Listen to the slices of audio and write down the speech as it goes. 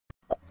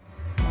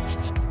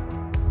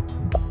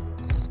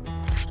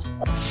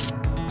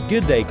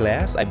Good day,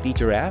 class. I'm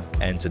Teacher F,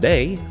 and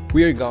today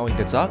we're going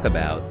to talk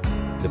about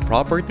the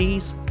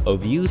properties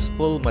of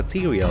useful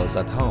materials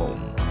at home.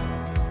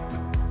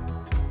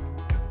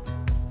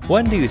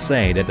 When do you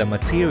say that a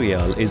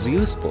material is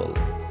useful?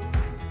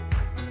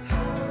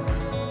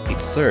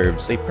 It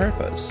serves a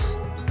purpose.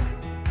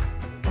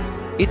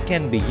 It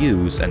can be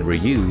used and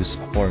reused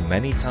for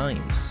many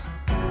times.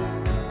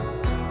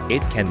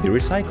 It can be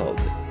recycled.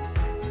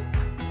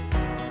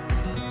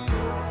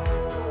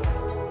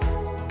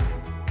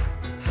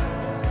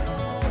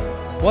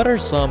 What are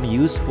some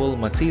useful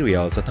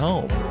materials at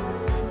home?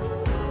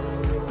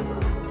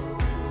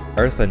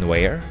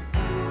 Earthenware,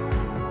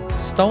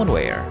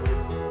 stoneware,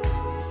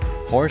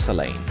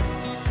 porcelain.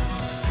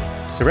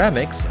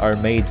 Ceramics are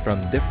made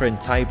from different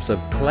types of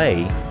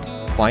clay,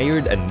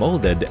 fired and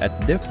molded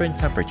at different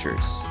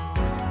temperatures.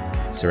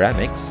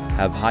 Ceramics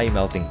have high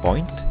melting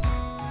point,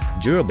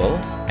 durable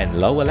and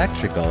low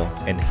electrical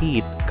and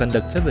heat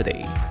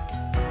conductivity.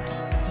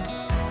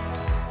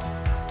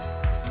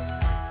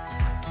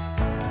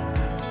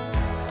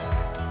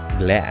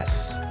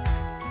 Glass.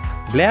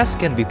 Glass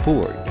can be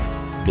poured,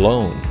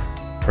 blown,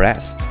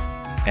 pressed,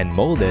 and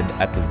molded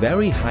at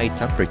very high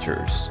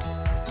temperatures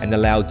and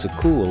allowed to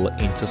cool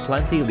into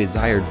plenty of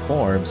desired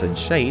forms and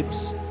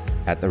shapes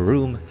at a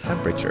room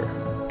temperature.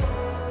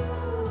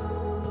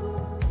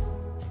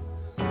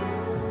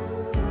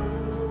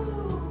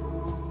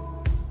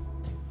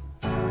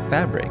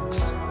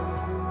 Fabrics.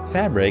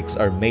 Fabrics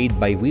are made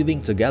by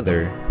weaving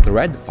together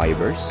thread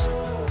fibers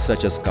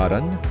such as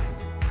cotton,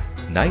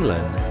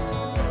 nylon,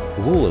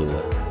 wool,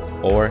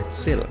 or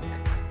silk.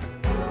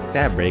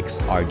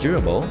 Fabrics are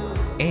durable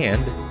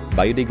and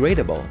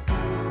biodegradable,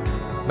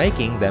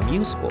 making them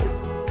useful.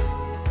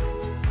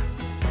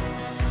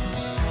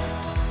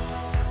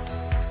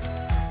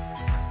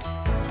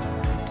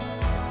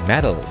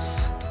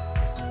 Metals.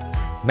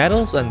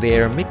 Metals and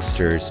their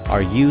mixtures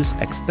are used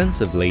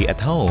extensively at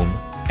home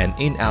and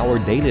in our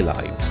daily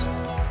lives.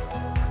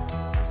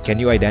 Can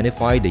you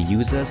identify the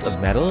uses of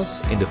metals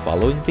in the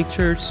following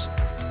pictures?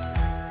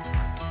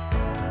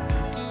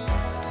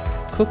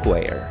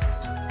 Cookware,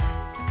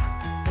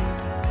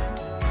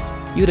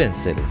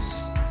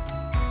 utensils,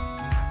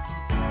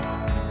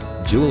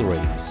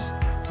 jewelries,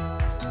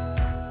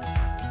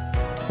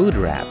 food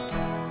wrap,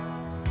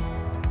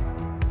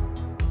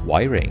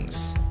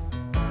 wirings.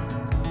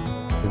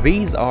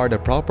 These are the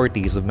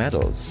properties of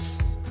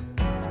metals: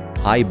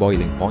 high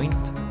boiling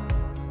point,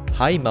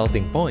 high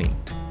melting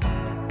point,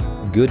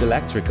 good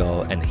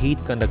electrical and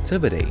heat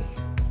conductivity,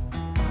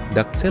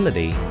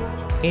 ductility,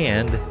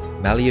 and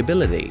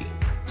malleability.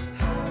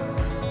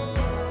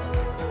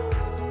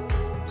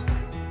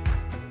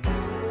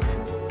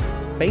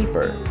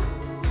 Paper.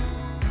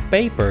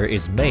 Paper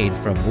is made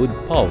from wood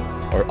pulp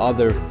or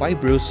other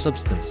fibrous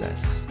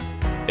substances.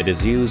 It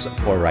is used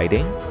for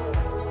writing,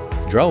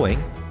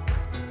 drawing,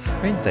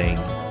 printing,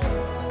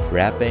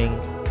 wrapping,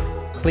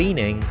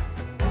 cleaning,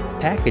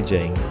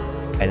 packaging,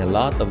 and a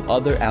lot of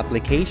other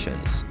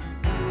applications.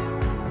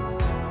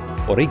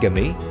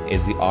 Origami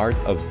is the art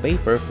of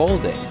paper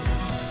folding.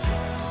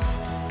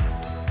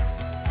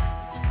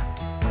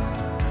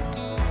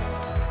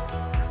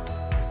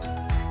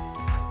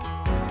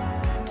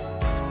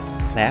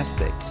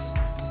 Plastics.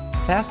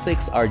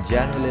 Plastics are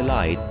generally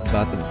light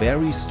but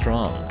very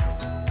strong.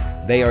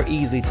 They are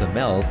easy to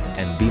melt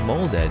and be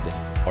molded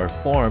or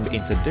formed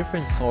into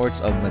different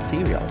sorts of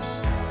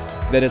materials.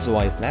 That is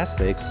why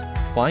plastics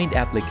find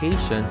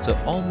application to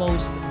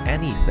almost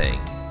anything.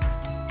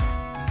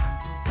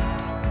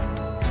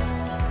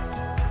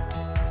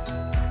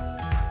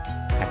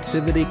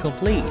 Activity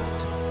complete.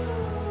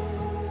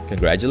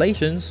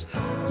 Congratulations,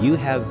 you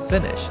have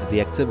finished the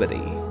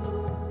activity.